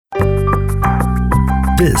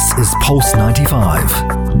This is Pulse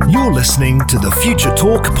 95. You're listening to the Future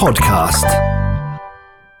Talk podcast.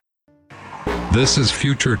 This is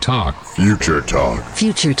Future Talk. Future Talk.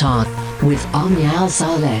 Future Talk with Omnia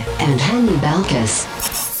Al-Saleh and Hani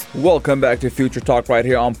Balkis. Welcome back to Future Talk right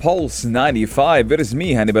here on Pulse 95. It is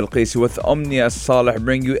me, Hani Balkis, with Omnia Saleh,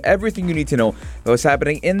 bringing you everything you need to know about what's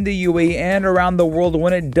happening in the UAE and around the world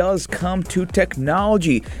when it does come to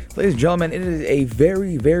technology. Ladies and gentlemen, it is a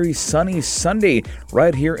very, very sunny Sunday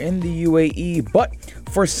right here in the UAE. But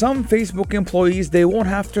for some Facebook employees, they won't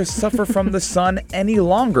have to suffer from the sun any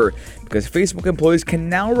longer because Facebook employees can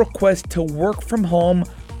now request to work from home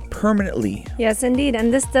permanently. Yes, indeed.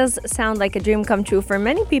 And this does sound like a dream come true for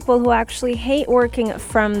many people who actually hate working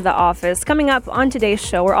from the office. Coming up on today's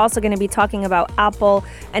show, we're also going to be talking about Apple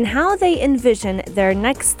and how they envision their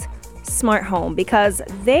next smart home, because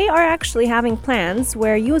they are actually having plans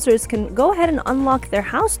where users can go ahead and unlock their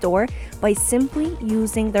house door by simply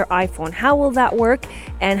using their iPhone. How will that work,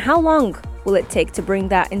 and how long will it take to bring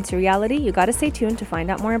that into reality? You got to stay tuned to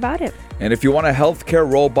find out more about it. And if you want a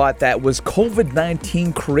healthcare robot that was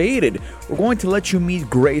COVID-19 created, we're going to let you meet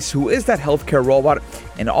Grace, who is that healthcare robot,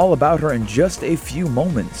 and all about her in just a few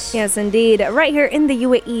moments. Yes, indeed. Right here in the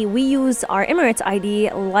UAE, we use our Emirates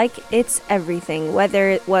ID like it's everything. Whether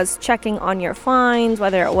it was checking on your fines,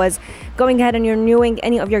 whether it was going ahead and renewing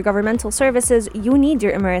any of your governmental services, you need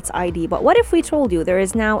your Emirates ID. But what if we told you there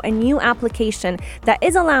is now a new application that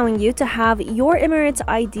is allowing you to have your Emirates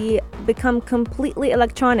ID become completely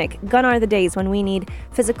electronic? Gone are the days when we need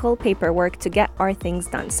physical paperwork to get our things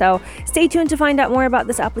done. So stay tuned to find out more about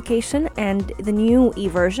this application and the new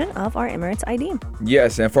version of our Emirates ID.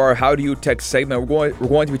 Yes, and for our How Do You Tech segment, we're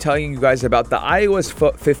going to be telling you guys about the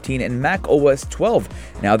iOS 15 and Mac OS 12.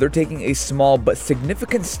 Now, they're taking a small but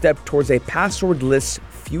significant step towards a passwordless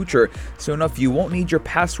future. Soon enough, you won't need your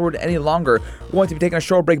password any longer. We're going to be taking a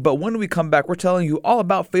short break, but when we come back, we're telling you all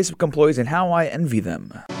about Facebook employees and how I envy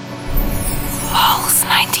them. Pulse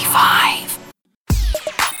 95.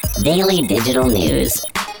 Daily digital news.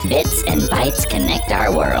 Bits and bytes connect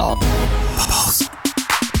our world.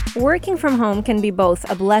 Working from home can be both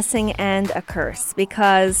a blessing and a curse,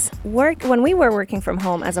 because when we were working from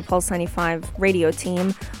home as a Pulse 95 radio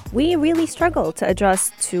team, we really struggled to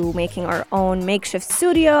adjust to making our own makeshift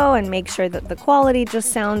studio and make sure that the quality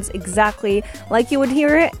just sounds exactly like you would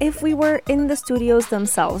hear it if we were in the studios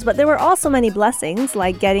themselves. But there were also many blessings,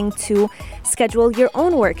 like getting to schedule your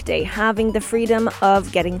own workday, having the freedom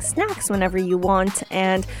of getting snacks whenever you want,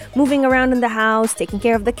 and moving around in the house, taking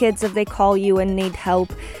care of the kids if they call you and need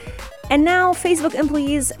help. And now Facebook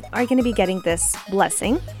employees are going to be getting this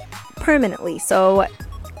blessing permanently. So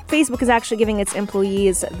Facebook is actually giving its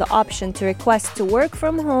employees the option to request to work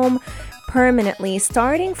from home permanently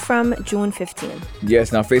starting from June 15.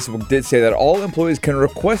 Yes, now Facebook did say that all employees can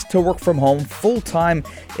request to work from home full-time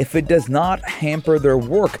if it does not hamper their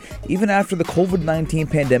work, even after the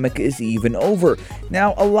COVID-19 pandemic is even over.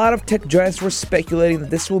 Now, a lot of tech giants were speculating that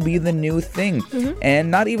this will be the new thing.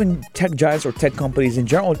 And not even tech giants or tech companies in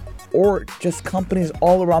general, or just companies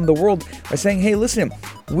all around the world, are saying, hey, listen,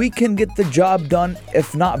 we can get the job done,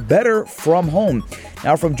 if not better, from home.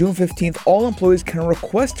 Now, from June 15th, all employees can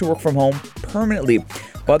request to work from home permanently,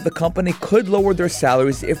 but the company could lower their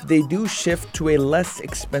salaries if they do shift to a less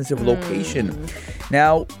expensive location.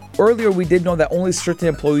 Now, earlier we did know that only certain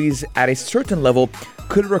employees at a certain level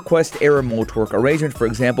could request a remote work arrangement. For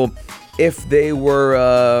example, if they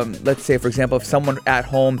were, let's say, for example, if someone at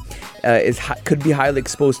home could be highly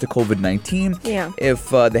exposed to COVID-19, if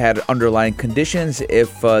they had underlying conditions,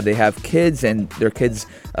 if they have kids and their kids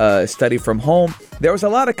study from home. There was a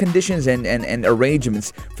lot of conditions and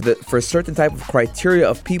arrangements for a certain type of criteria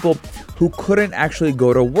of people who couldn't actually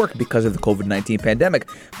go to work because of the COVID-19 pandemic.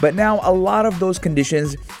 But now a lot of those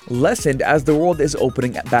conditions lessened as the world is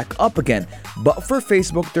opening back up again. But for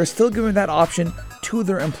Facebook, they're still giving that option to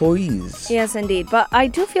their employees. Yes, indeed. But I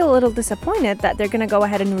do feel a little disappointed that they're going to go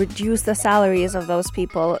ahead and reduce the salaries of those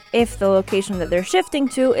people if the location that they're shifting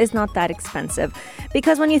to is not that expensive.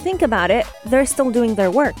 Because when you think about it, they're still doing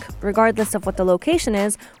their work. Regardless of what the location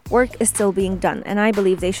is, work is still being done. And I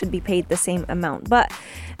believe they should be paid the same amount. But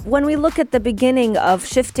when we look at the beginning of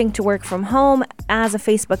shifting to work from home as a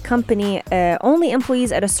Facebook company, only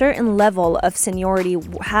employees at a certain level of seniority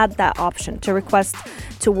had that option to request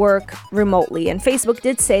to work remotely. And Facebook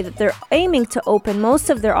did say that they're aiming to open most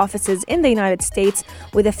of their offices in the United States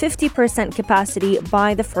with a 50% capacity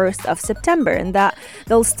by the 1st of September, and that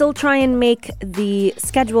they'll still try and make the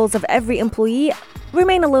schedules of every employee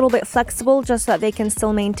remain a little bit flexible just so that they can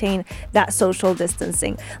still maintain that social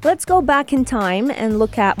distancing. Let's go back in time and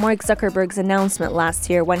look at Mark Zuckerberg's announcement last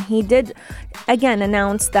year when he did again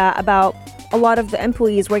announce that about a lot of the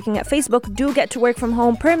employees working at Facebook do get to work from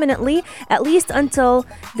home permanently, at least until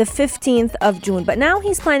the 15th of June. But now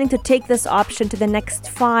he's planning to take this option to the next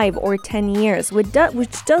 5 or 10 years, which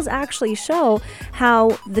does actually show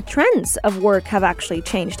how the trends of work have actually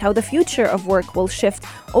changed, how the future of work will shift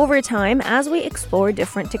over time as we explore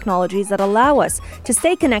different technologies that allow us to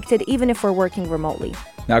stay connected even if we're working remotely.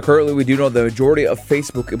 Now, currently, we do know the majority of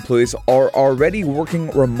Facebook employees are already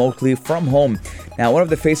working remotely from home. Now, one of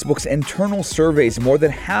the Facebook's internal surveys, more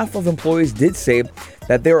than half of employees did say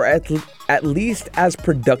that they are at least as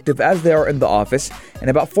productive as they are in the office,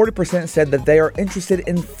 and about 40% said that they are interested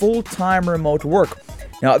in full-time remote work.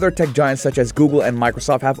 Now, other tech giants such as Google and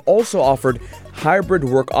Microsoft have also offered hybrid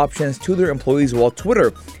work options to their employees, while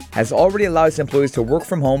Twitter has already allowed its employees to work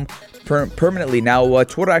from home permanently. Now,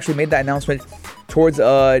 Twitter actually made that announcement towards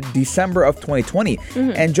December of 2020.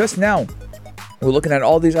 And just now, we're looking at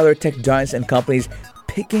all these other tech giants and companies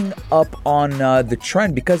picking up on the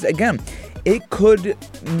trend because, again, it could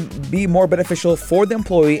be more beneficial for the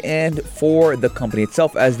employee and for the company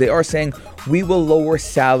itself, as they are saying, we will lower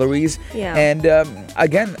salaries. Yeah. And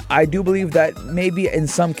again, I do believe that maybe in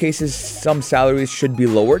some cases, some salaries should be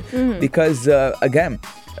lowered because, again,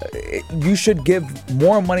 you should give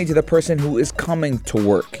more money to the person who is coming to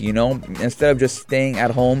work, you know, instead of just staying at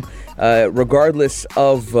home, regardless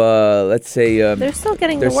of, let's say, they're still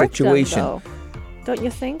getting their the work situation. done, though. Don't you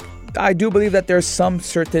think? I do believe that there's some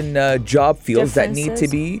certain job fields that need to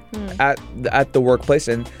be at the workplace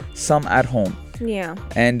and some at home. Yeah.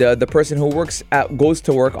 And the person who goes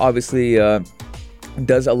to work obviously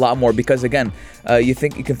does a lot more because, again, you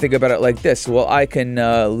can think about it like this. Well, I can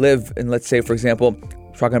live in, let's say, for example,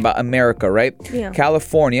 talking about America, right? Yeah.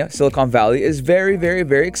 California, Silicon Valley is very, very,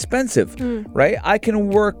 very expensive, right? I can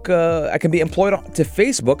work, I can be employed to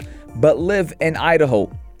Facebook, but live in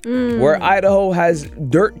Idaho, where Idaho has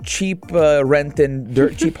dirt cheap rent and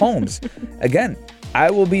dirt cheap homes. Again,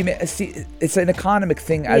 I will be. See, it's an economic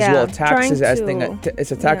thing as well. Taxes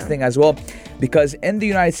it's a tax thing as well, because in the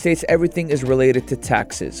United States, everything is related to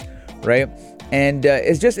taxes, right? And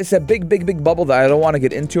it's a big, big, big bubble that I don't want to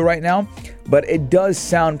get into right now, but it does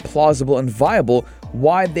sound plausible and viable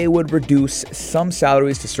why they would reduce some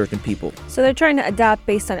salaries to certain people. So they're trying to adapt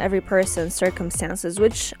based on every person's circumstances,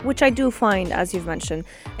 which I do find, as you've mentioned,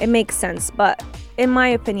 it makes sense. But in my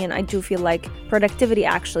opinion, I do feel like productivity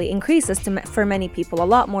actually increases for many people a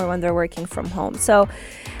lot more when they're working from home. So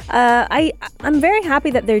I'm very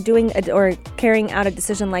happy that they're doing or carrying out a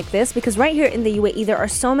decision like this, because right here in the UAE, there are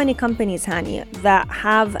so many companies, Hani, that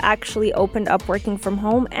have actually opened up working from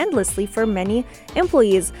home endlessly for many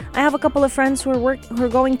employees. I have a couple of friends who are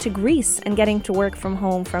going to Greece and getting to work from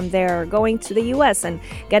home from there, or going to the US and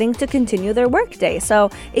getting to continue their workday. So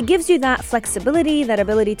it gives you that flexibility, that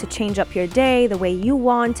ability to change up your day the way you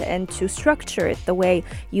want and to structure it the way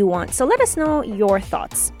you want. So let us know your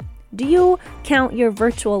thoughts. Do you count your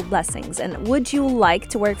virtual blessings? And would you like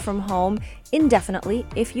to work from home indefinitely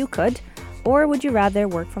if you could? Or would you rather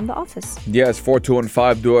work from the office? Yes,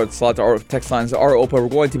 4215 slots. Our text lines are open. We're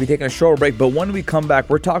going to be taking a short break, but when we come back,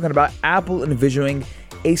 we're talking about Apple envisioning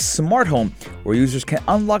a smart home where users can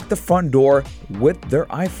unlock the front door with their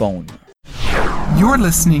iPhone. You're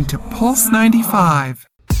listening to Pulse 95.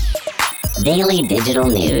 Daily digital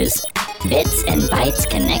news. Bits and bytes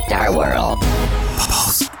connect our world.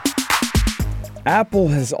 Apple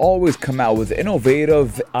has always come out with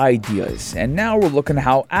innovative ideas, and now we're looking at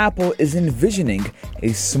how Apple is envisioning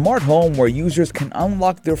a smart home where users can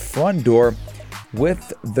unlock their front door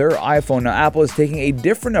with their iPhone. Now, Apple is taking a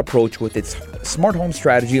different approach with its smart home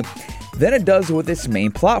strategy than it does with its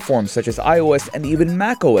main platforms, such as iOS and even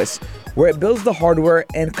macOS, where it builds the hardware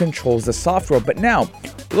and controls the software. But now,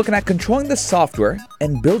 we're looking at controlling the software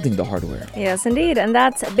and building the hardware. Yes, indeed. And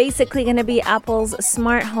that's basically going to be Apple's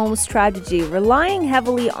smart home strategy, relying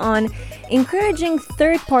heavily on encouraging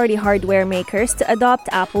third-party hardware makers to adopt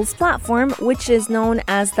Apple's platform, which is known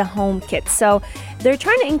as the HomeKit. So they're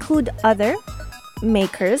trying to include other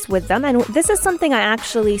makers with them, and this is something I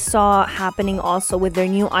actually saw happening also with their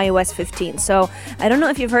new iOS 15. So I don't know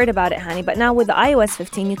if you've heard about it, Hani, but now with the iOS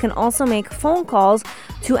 15 you can also make phone calls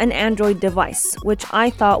to an Android device, which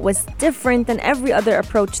I thought was different than every other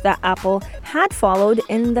approach that Apple had followed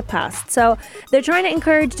in the past. So they're trying to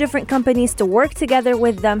encourage different companies to work together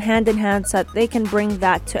with them hand in hand so that they can bring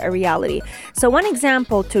that to a reality. So one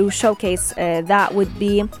example to showcase that would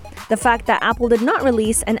be the fact that Apple did not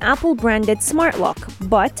release an Apple branded smart lock lock,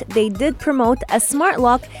 but they did promote a smart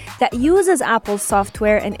lock that uses Apple's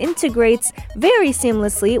software and integrates very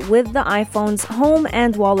seamlessly with the iPhone's home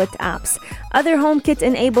and wallet apps. Other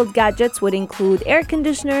HomeKit-enabled gadgets would include air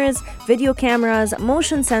conditioners, video cameras,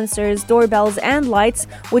 motion sensors, doorbells, and lights,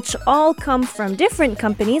 which all come from different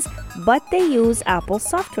companies, but they use Apple's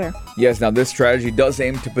software. Yes, now this strategy does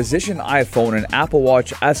aim to position iPhone and Apple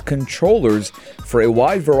Watch as controllers for a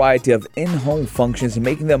wide variety of in-home functions,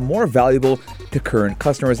 making them more valuable to current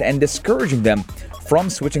customers and discouraging them from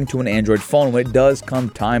switching to an Android phone when it does come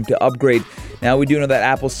time to upgrade. Now, we do know that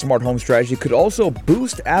Apple's smart home strategy could also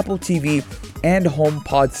boost Apple TV and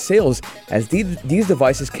HomePod sales, as these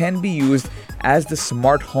devices can be used as the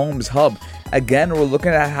smart home's hub. Again, we're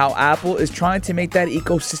looking at how Apple is trying to make that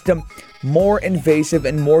ecosystem more invasive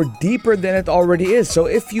and more deeper than it already is. So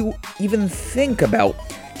if you even think about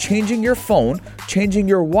changing your phone, changing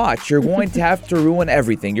your watch, you're going to have to ruin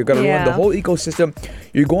everything. You're going to ruin the whole ecosystem.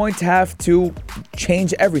 You're going to have to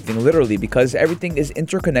change everything, literally, because everything is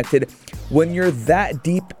interconnected when you're that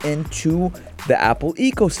deep into the Apple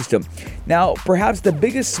ecosystem. Now, perhaps the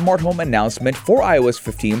biggest smart home announcement for iOS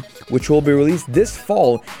 15, which will be released this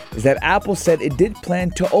fall, is that Apple said it did plan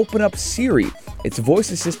to open up Siri, its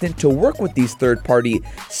voice assistant, to work with these third-party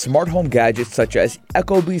smart home gadgets such as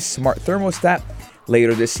Echobee's smart thermostat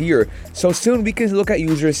later this year. So soon we can look at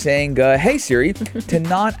users saying, hey Siri, to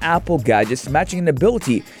non-Apple gadgets, matching an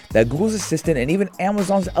ability that Google's Assistant and even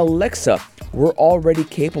Amazon's Alexa were already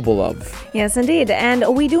capable of. Yes, indeed. And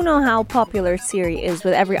we do know how popular Siri is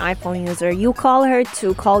with every iPhone user. You call her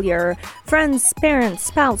to call your friends, parents,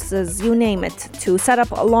 spouses, you name it, to set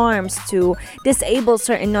up alarms, to disable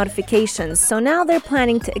certain notifications. So now they're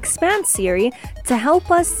planning to expand Siri to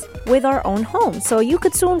help us with our own home. So you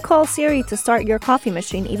could soon call Siri to start your coffee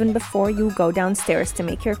machine even before you go downstairs to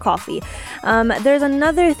make your coffee. There's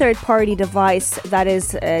another third-party device that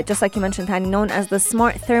is, just like you mentioned, Tani, known as the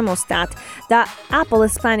smart thermostat, that Apple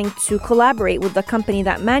is planning to collaborate with the company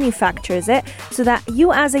that manufactures it, so that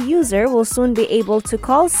you as a user will soon be able to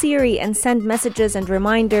call Siri and send messages and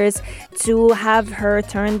reminders to have her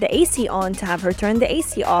turn the AC on, to have her turn the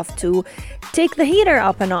AC off, to take the heater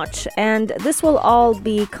up a notch. And this will all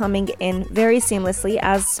be coming in very seamlessly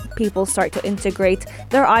as people start to integrate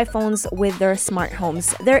their iPhones with their smart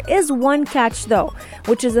homes. There is one catch though,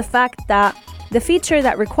 which is the fact that the feature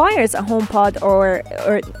that requires a HomePod or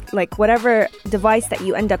like whatever device that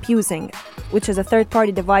you end up using, which is a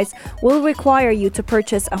third-party device, will require you to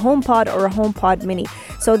purchase a HomePod or a HomePod Mini.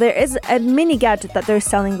 So there is a mini gadget that they're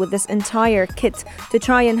selling with this entire kit to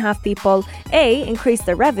try and have people, A, increase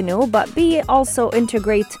their revenue, but B, also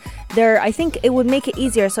integrate I think it would make it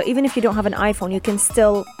easier. So even if you don't have an iPhone, you can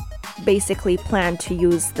still basically plan to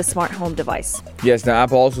use the smart home device. Yes, now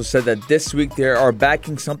Apple also said that this week they are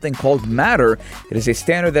backing something called Matter. It is a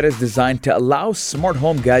standard that is designed to allow smart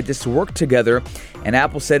home gadgets to work together, and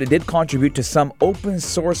Apple said it did contribute to some open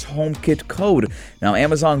source HomeKit code. Now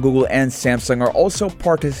Amazon, Google, and Samsung are also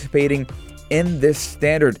participating in this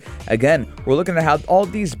standard. Again, we're looking at how all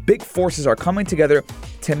these big forces are coming together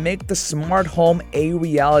to make the smart home a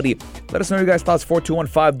reality. Let us know your guys' thoughts,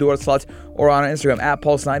 4215 Dual Slots, or on Instagram at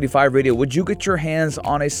Pulse95 Radio. Would you get your hands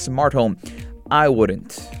on a smart home? I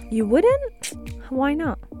wouldn't. You wouldn't? Why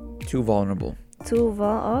not? Too vulnerable.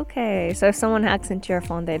 Okay. So if someone hacks into your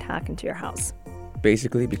phone, they'd hack into your house.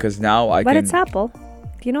 Basically, because now But it's Apple.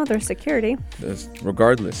 You know there's security.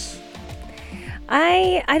 Regardless.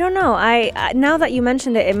 I don't know. I now that you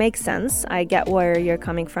mentioned it, it makes sense. I get where you're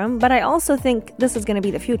coming from, but I also think this is going to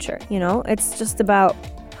be the future. You know, it's just about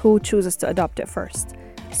who chooses to adopt it first.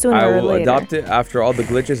 Sooner or later. I will adopt it after all the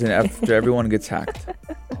glitches and after everyone gets hacked.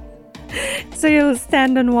 So you'll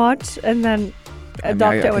stand and watch and then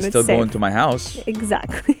adopt it when it's safe. I can still go into my house.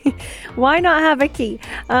 Exactly. Why not have a key?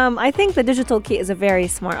 I think the digital key is a very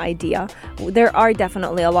smart idea. There are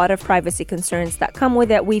definitely a lot of privacy concerns that come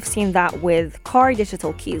with it. We've seen that with car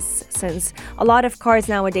digital keys, since a lot of cars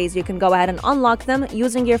nowadays you can go ahead and unlock them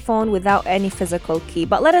using your phone without any physical key.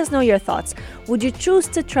 But let us know your thoughts. Would you choose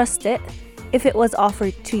to trust it if it was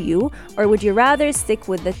offered to you, or would you rather stick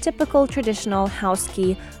with the typical traditional house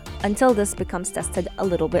key until this becomes tested a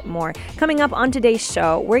little bit more? Coming up on today's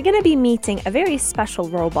show, we're going to be meeting a very special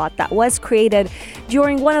robot that was created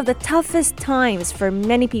during one of the toughest times for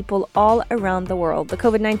many people all around the world. The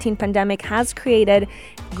COVID-19 pandemic has created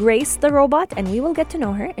Grace the robot, and we will get to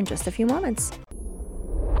know her in just a few moments.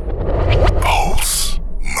 Pulse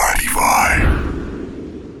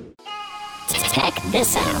 95. Check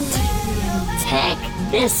this out. Check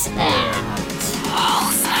this out.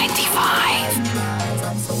 Pulse 95.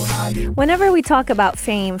 Whenever we talk about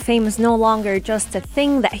fame is no longer just a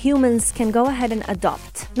thing that humans can go ahead and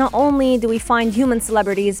adopt. Not only do we find human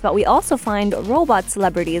celebrities, but we also find robot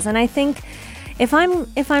celebrities. And I think if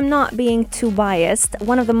I'm not being too biased,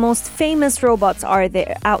 one of the most famous robots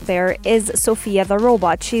out there is Sophia the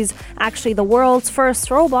robot. She's actually the world's first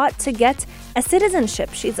robot to get a citizenship.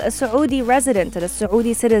 She's a Saudi resident and a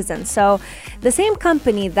Saudi citizen. So the same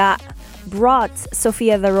company that brought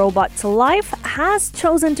Sophia the robot to life has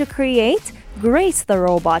chosen to create Grace the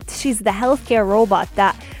robot. She's the healthcare robot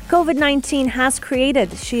that COVID-19 has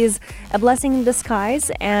created. She is a blessing in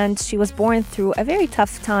disguise, and she was born through a very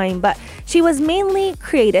tough time, but she was mainly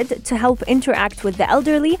created to help interact with the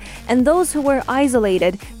elderly and those who were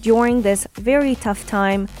isolated during this very tough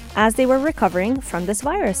time as they were recovering from this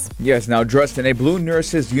virus. Yes, now dressed in a blue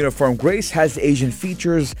nurse's uniform, Grace has Asian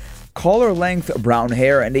features, collar-length brown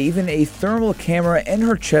hair, and even a thermal camera in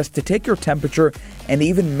her chest to take your temperature and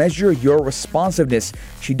even measure your responsiveness.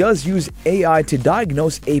 She does use AI to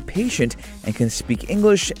diagnose a patient and can speak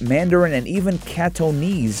English, Mandarin, and even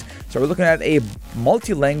Cantonese. So we're looking at a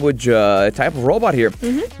multi-language type of robot here.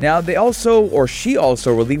 Now, she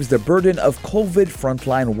also relieves the burden of COVID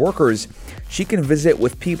frontline workers. She can visit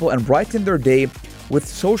with people and brighten their day with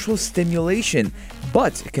social stimulation,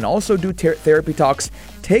 but it can also do therapy talks,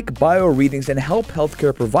 take bio readings, and help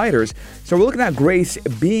healthcare providers. So we're looking at Grace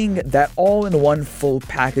being that all-in-one full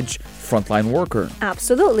package frontline worker.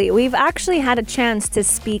 Absolutely. We've actually had a chance to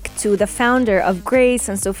speak to the founder of Grace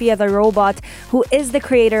and Sophia the robot, who is the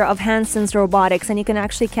creator of Hansen's Robotics, and you can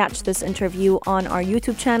actually catch this interview on our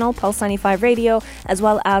YouTube channel, Pulse 95 Radio, as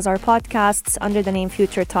well as our podcasts under the name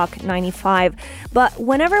Future Talk 95. But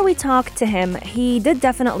whenever we talk to him, he did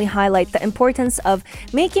definitely highlight the importance of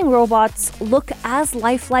making robots look as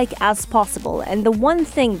lifelike as possible. And the one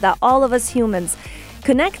thing that all of us humans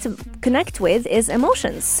connect with is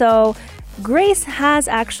emotions. So Grace has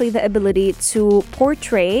actually the ability to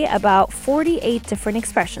portray about 48 different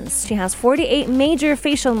expressions. She has 48 major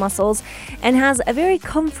facial muscles and has a very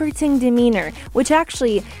comforting demeanor, which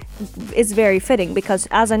actually is very fitting because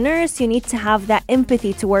as a nurse, you need to have that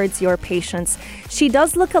empathy towards your patients. She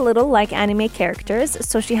does look a little like anime characters,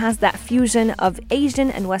 so she has that fusion of Asian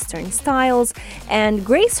and Western styles. And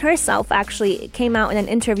Grace herself actually came out in an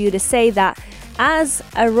interview to say that as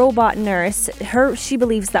a robot nurse, she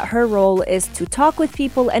believes that her role is to talk with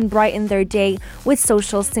people and brighten their day with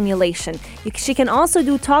social stimulation. She can also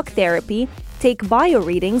do talk therapy, take bio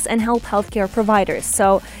readings, and help healthcare providers.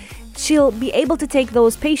 So she'll be able to take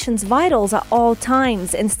those patients' vitals at all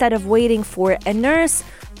times instead of waiting for a nurse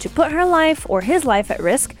to put her life or his life at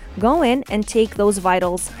risk. Go in and take those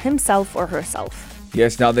vitals himself or herself.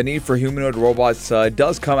 Yes, now the need for humanoid robots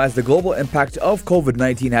does come as the global impact of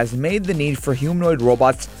COVID-19 has made the need for humanoid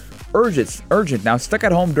robots urgent. Now, stuck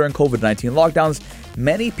at home during COVID-19 lockdowns,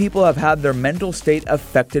 many people have had their mental state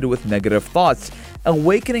affected with negative thoughts.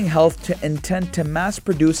 Awakening Health to intend to mass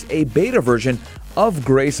produce a beta version of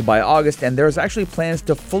Grace by August, and there's actually plans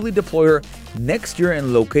to fully deploy her next year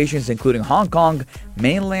in locations including Hong Kong,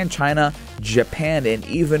 mainland China, Japan, and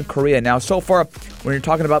even Korea. Now, so far, when you're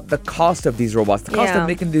talking about the cost of these robots, the cost of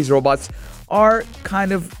making these robots are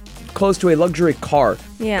kind of close to a luxury car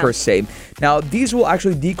per se. Now, these will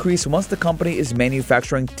actually decrease once the company is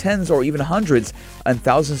manufacturing tens or even hundreds and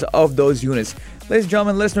thousands of those units. Ladies and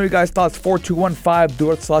gentlemen, listen to your guys' thoughts. 4215,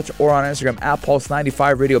 do it slot or on Instagram at Pulse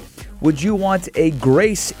 95 Radio. Would you want a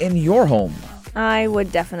Grace in your home? I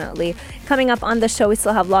would definitely. Coming up on the show, we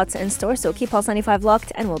still have lots in store, so keep Pulse 95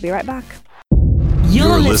 locked and we'll be right back.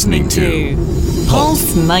 You're listening to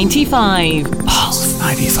Pulse 95. Pulse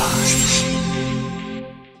 95.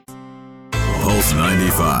 Pulse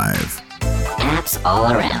 95. Apps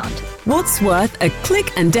all around. What's worth a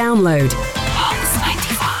click and download? Pulse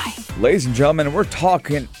 95. Ladies and gentlemen, we're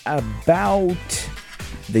talking about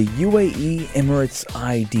the UAE Emirates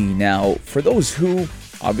ID. Now, for those who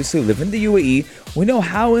obviously live in the UAE, we know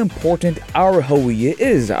how important our Hawiyya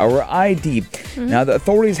is, our ID. Now, the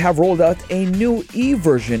authorities have rolled out a new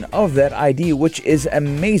e-version of that ID, which is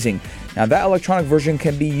amazing. Now, that electronic version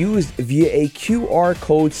can be used via a QR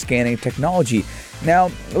code scanning technology.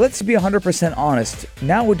 Now, let's be 100% honest.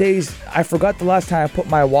 Nowadays, I forgot the last time I put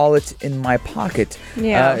my wallet in my pocket.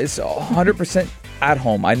 It's 100% at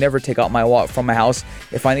home. I never take out my wallet from my house.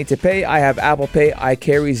 If I need to pay, I have Apple Pay. I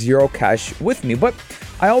carry zero cash with me. But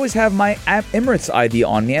I always have my Emirates ID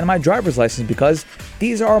on me and my driver's license because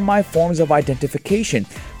these are my forms of identification.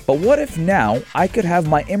 But what if now I could have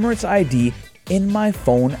my Emirates ID in my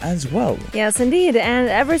phone as well? Yes, indeed. And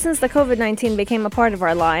ever since the COVID-19 became a part of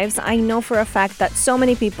our lives, I know for a fact that so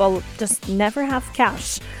many people just never have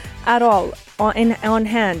cash at all on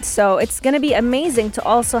hand. So it's going to be amazing to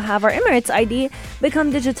also have our Emirates ID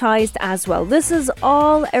become digitized as well. This is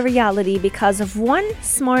all a reality because of one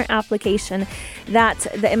smart application that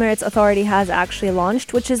the Emirates Authority has actually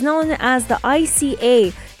launched, which is known as the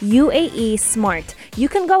ICA UAE Smart. You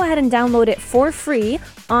can go ahead and download it for free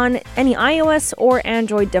on any iOS or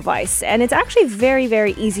Android device, and it's actually very,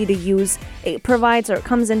 very easy to use. It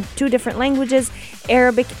comes in 2 different languages,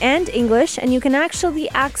 Arabic and English, and you can actually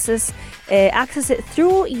access it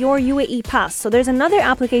through your UAE Pass. So there's another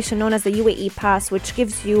application known as the UAE Pass, which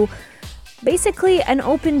gives you basically an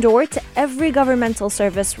open door to every governmental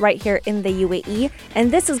service right here in the UAE, and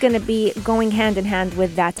this is going to be going hand in hand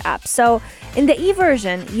with that app. So in the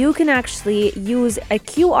e-version, you can actually use a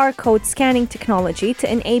QR code scanning technology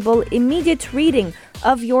to enable immediate reading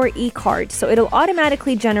of your e-card. So it'll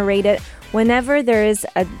automatically generate it whenever there's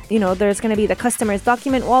going to be the customer's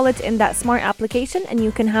document wallet in that smart application, and you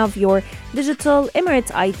can have your digital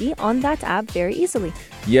Emirates ID on that app very easily.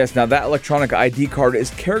 Yes, now that electronic ID card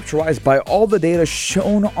is characterized by all the data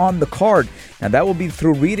shown on the card. Now that will be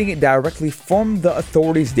through reading it directly from the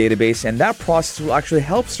authority's database, and that process will actually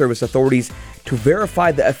help service authorities to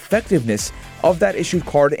verify the effectiveness of that issued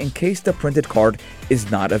card in case the printed card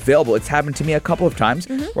is not available. It's happened to me a couple of times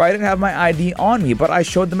where I didn't have my ID on me, but I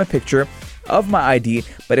showed them a picture of my ID.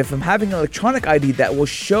 But if I'm having an electronic ID that will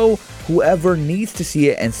show whoever needs to see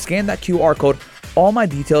it and scan that QR code all my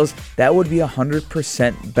details, that would be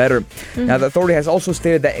 100% better. Now, the authority has also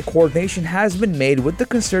stated that a coordination has been made with the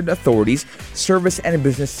concerned authorities, service and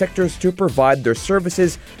business sectors to provide their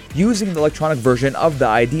services using the electronic version of the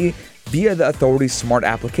ID via the authority's smart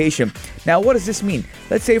application. Now, what does this mean?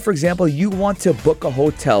 Let's say, for example, you want to book a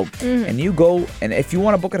hotel and you go, and if you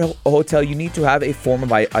want to book a hotel, you need to have a form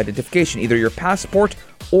of identification, either your passport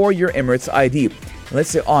or your Emirates ID. Let's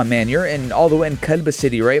say, oh man, you're all the way in Kalba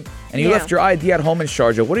City, right? And you left your ID at home in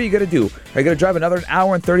Sharjah. What are you going to do? Are you going to drive another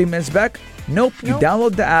hour and 30 minutes back? Nope. You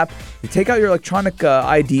download the app, you take out your electronic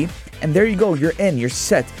ID, and there you go. You're in. You're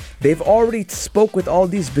set. They've already spoke with all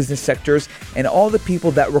these business sectors and all the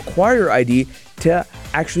people that require ID to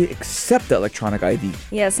actually accept the electronic ID.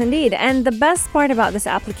 Yes, indeed. And the best part about this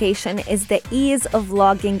application is the ease of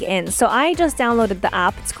logging in. So I just downloaded the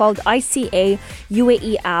app. It's called ICA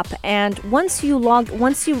UAE app. And once you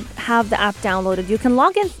have the app downloaded, you can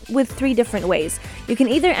log in with 3 different ways. You can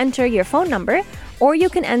either enter your phone number, or you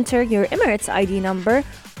can enter your Emirates ID number,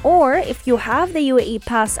 or if you have the UAE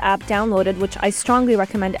Pass app downloaded, which I strongly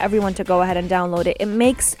recommend everyone to go ahead and download it. It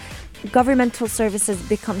makes governmental services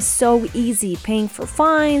become so easy, paying for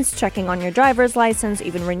fines, checking on your driver's license,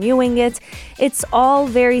 even renewing it. It's all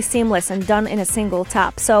very seamless and done in a single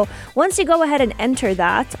tap. So once you go ahead and enter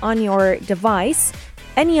that on your device,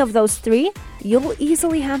 any of those 3, you'll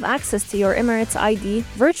easily have access to your Emirates ID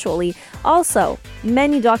virtually. Also,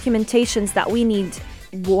 many documentations that we need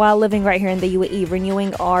while living right here in the UAE,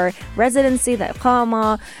 renewing our residency, the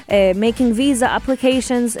Iqama, making visa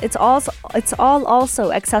applications. It's all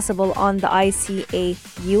also accessible on the ICA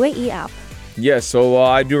UAE app. Yes, so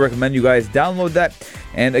I do recommend you guys download that.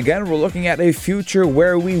 And again, we're looking at a future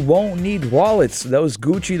where we won't need wallets. Those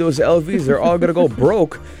Gucci, those LVs, they're all going to go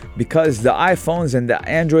broke because the iPhones and the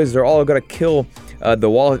Androids, they're all going to kill the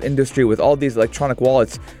wallet industry with all these electronic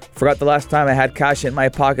wallets. Forgot the last time I had cash in my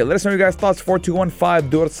pocket. Let us know your guys' thoughts. 4215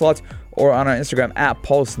 Dur Slot or on our Instagram at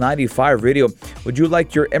Pulse95 Radio. Would you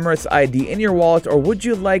like your Emirates ID in your wallet, or would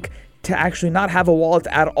you like to actually not have a wallet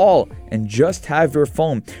at all and just have your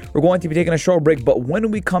phone? We're going to be taking a short break, but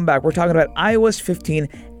when we come back, we're talking about iOS 15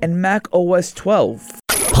 and Mac OS 12.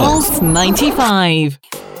 Pulse 95.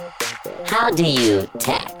 How do you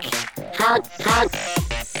tech? How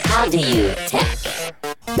do you tech?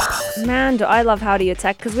 Man, do I love How Do You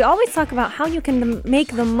Tech, because we always talk about how you can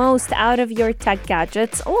make the most out of your tech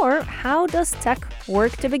gadgets, or how does tech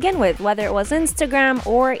work to begin with, whether it was Instagram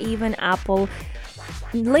or even Apple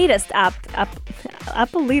latest iOS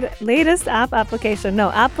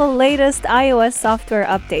software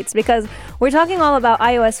updates, because we're talking all about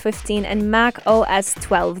iOS 15 and Mac OS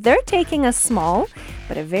 12. They're taking a small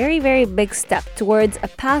but a very, very big step towards a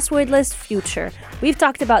passwordless future. We've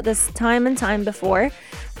talked about this time and time before.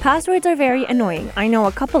 Passwords are very annoying. I know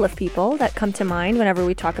a couple of people that come to mind whenever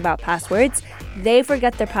we talk about passwords. They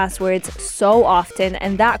forget their passwords so often,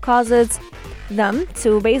 and that causes them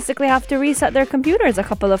to basically have to reset their computers a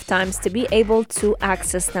couple of times to be able to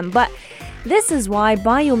access them. But this is why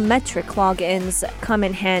biometric logins come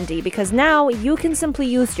in handy, because now you can simply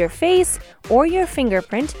use your face or your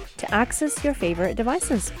fingerprint to access your favorite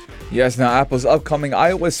devices. Yes, now Apple's upcoming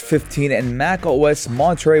iOS 15 and Mac OS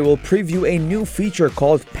Monterey will preview a new feature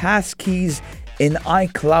called Passkeys in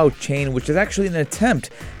iCloud chain, which is actually an attempt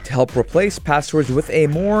to help replace passwords with a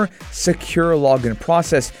more secure login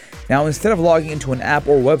process. Now, instead of logging into an app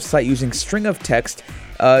or website using string of text,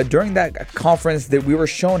 during that conference that we were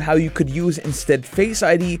shown how you could use instead Face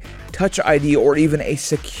ID, Touch ID, or even a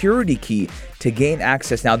security key to gain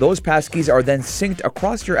access. Now, those passkeys are then synced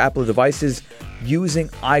across your Apple devices using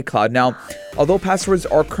iCloud. Now, although passwords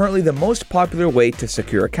are currently the most popular way to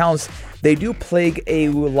secure accounts, they do plague a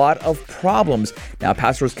lot of problems. Now,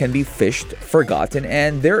 passwords can be phished, forgotten,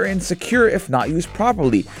 and they're insecure if not used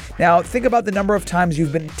properly. Now, think about the number of times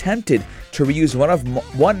you've been tempted to reuse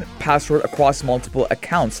one password across multiple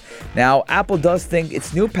accounts. Now, Apple does think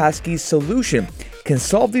its new passkey solution can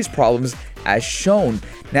solve these problems as shown.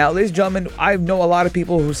 Now, ladies and gentlemen, I know a lot of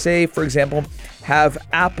people who say, for example, have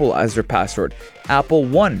Apple as their password, Apple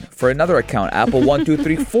 1 for another account, Apple 1, 2,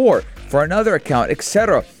 3, 4 for another account,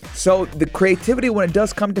 etc. So the creativity when it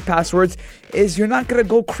does come to passwords is you're not going to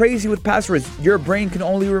go crazy with passwords. Your brain can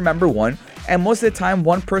only remember one, and most of the time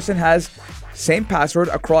one person has same password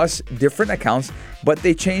across different accounts, but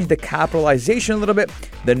they change the capitalization a little bit,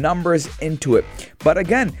 the numbers into it. But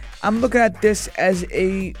again, I'm looking at this as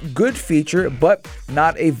a good feature, but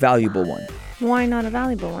not a valuable one. Why not a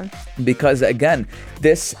valuable one? Because again,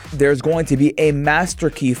 there's going to be a master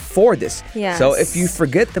key for this. Yes. So if you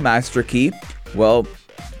forget the master key, well,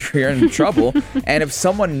 you're in trouble. And if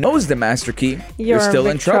someone knows the master key, you're still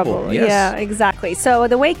in trouble. Yes. Yeah, exactly. So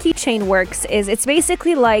the way Keychain works is it's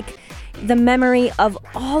basically like the memory of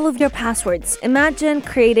all of your passwords. Imagine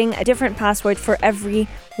creating a different password for every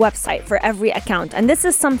website, for every account. And this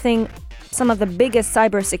is something some of the biggest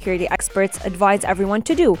cybersecurity experts advise everyone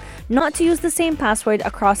to do, not to use the same password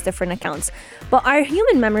across different accounts. But our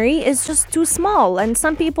human memory is just too small, and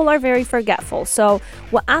some people are very forgetful. So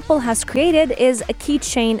what Apple has created is a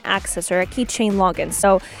keychain access or a keychain login.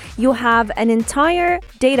 So you have an entire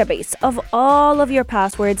database of all of your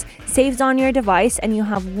passwords saved on your device, and you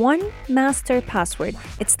have one master password.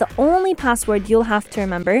 It's the only password you'll have to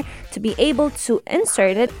remember to be able to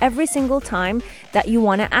insert it every single time that you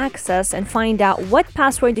want to access and find out what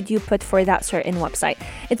password did you put for that certain website.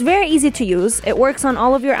 It's very easy to use. It works on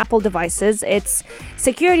all of your Apple devices. Its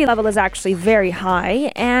security level is actually very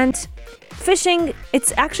high, and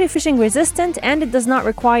it's actually phishing resistant, and it does not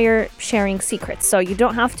require sharing secrets. So you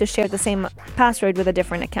don't have to share the same password with a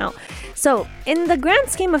different account. So in the grand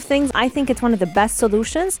scheme of things, I think it's one of the best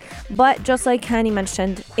solutions. But just like Hani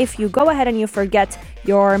mentioned, if you go ahead and you forget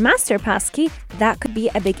your master passkey, that could be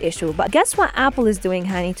a big issue. But guess what Apple is doing,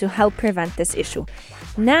 Hani, to help prevent this issue?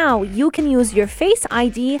 Now you can use your Face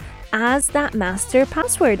ID as that master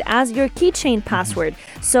password, as your keychain password.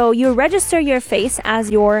 So you register your face as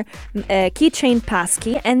your keychain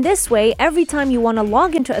passkey, and this way, every time you want to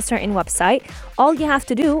log into a certain website, all you have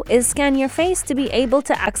to do is scan your face to be able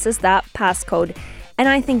to access that passcode. And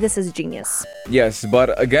I think this is genius. Yes,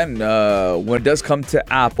 but again, when it does come to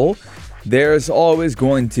Apple, there's always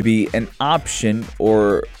going to be an option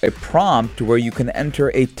or a prompt where you can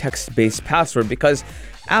enter a text-based password, because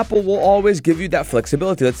Apple will always give you that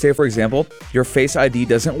flexibility. Let's say, for example, your Face ID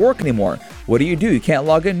doesn't work anymore. What do? You can't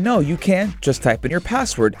log in? No, you can't. Just type in your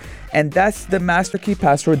password. And that's the master key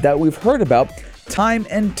password that we've heard about time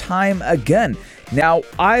and time again. Now,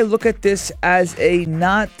 I look at this as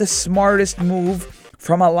not the smartest move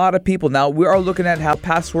from a lot of people. Now, we are looking at how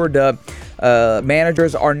password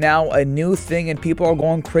managers are now a new thing, and people are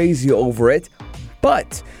going crazy over it.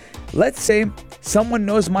 But let's say someone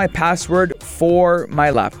knows my password for my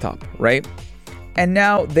laptop, right? And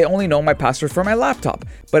now they only know my password for my laptop.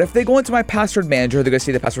 But if they go into my password manager, they're going to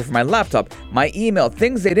see the password for my laptop, my email,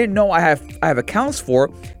 things they didn't know I have accounts for.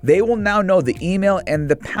 They will now know the email and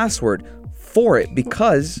the password for it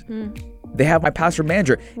because they have my password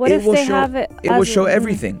manager. What if they have it? It will show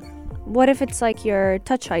everything. What if it's like your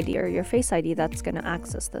Touch ID or your Face ID that's going to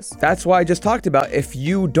access this? That's why I just talked about if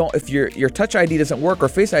your Touch ID doesn't work or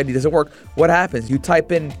Face ID doesn't work, what happens? You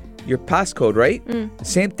type in your passcode, right?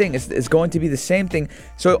 Same thing. It's going to be the same thing.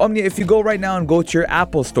 So if you go right now and go to your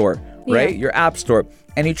Apple store, right? Your app store,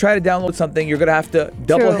 and you try to download something, you're going to have to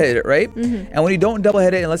double hit it, right? And when you don't double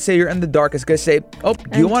hit it, and let's say you're in the dark, it's going to say, oh,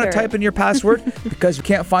 do you want to type in your password because you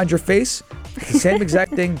can't find your face? It's the same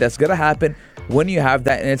exact thing that's going to happen when you have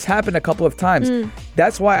that, and it's happened a couple of times.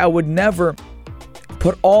 That's why I would never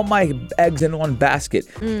put all my eggs in one basket.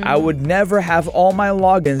 I would never have all my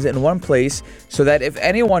logins in one place, so that if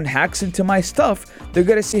anyone hacks into my stuff, they're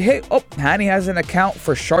gonna see, hey, Hani has an account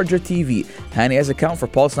for Sharjah TV, Hani has an account for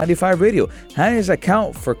Pulse 95 Radio, Hani has an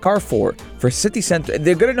account for Carrefour, for City Center.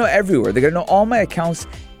 They're gonna know everywhere. They're gonna know all my accounts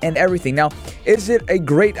and everything. Now, is it a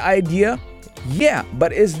great idea? Yeah,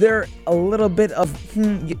 but is there a little bit of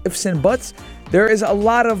ifs and buts? There is a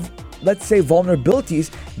lot of, let's say,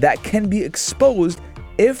 vulnerabilities that can be exposed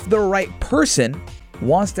if the right person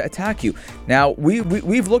wants to attack you. Now,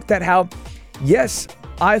 we've looked at how, yes,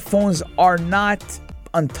 iPhones are not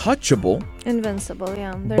untouchable. Invincible,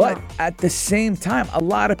 yeah. But at the same time, a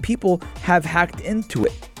lot of people have hacked into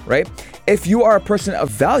it, right? If you are a person of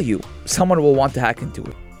value, someone will want to hack into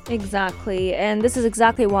it. Exactly. And this is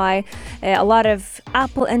exactly why a lot of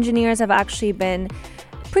Apple engineers have actually been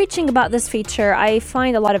preaching about this feature. I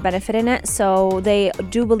find a lot of benefit in it. So they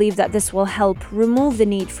do believe that this will help remove the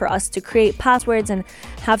need for us to create passwords and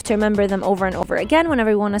have to remember them over and over again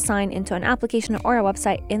whenever we want to sign into an application or a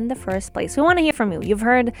website in the first place. We want to hear from you. You've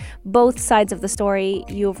heard both sides of the story.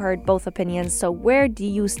 You've heard both opinions. So where do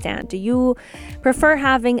you stand? Do you prefer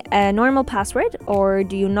having a normal password, or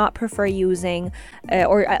do you not prefer using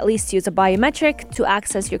or at least use a biometric to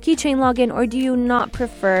access your keychain login, or do you not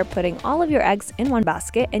prefer putting all of your eggs in one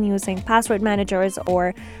basket and using password managers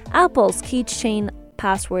or Apple's keychain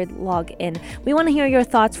password login? We want to hear your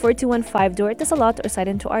thoughts. 4215, do it a lot or slide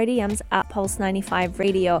into our DMs at Pulse 95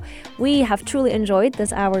 Radio. We have truly enjoyed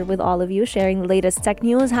this hour with all of you, sharing the latest tech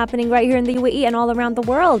news happening right here in the UAE and all around the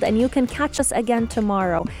world. And you can catch us again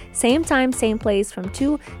tomorrow, same time, same place, from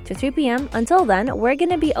 2 to 3 p.m. Until then, we're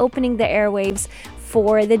going to be opening the airwaves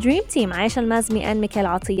for the Dream Team. Aisha Al-Mazmi and Mikhail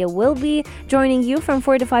Atiyah will be joining you from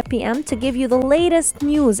 4 to 5 p.m. to give you the latest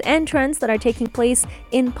news and trends that are taking place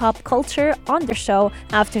in pop culture on the show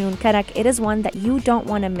Afternoon Karak. It is one that you don't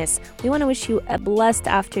want to miss. We want to wish you a blessed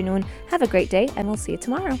afternoon. Have a great day, and we'll see you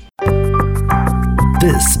tomorrow.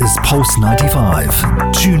 This is Pulse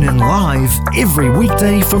 95. Tune in live every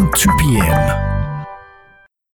weekday from 2 p.m.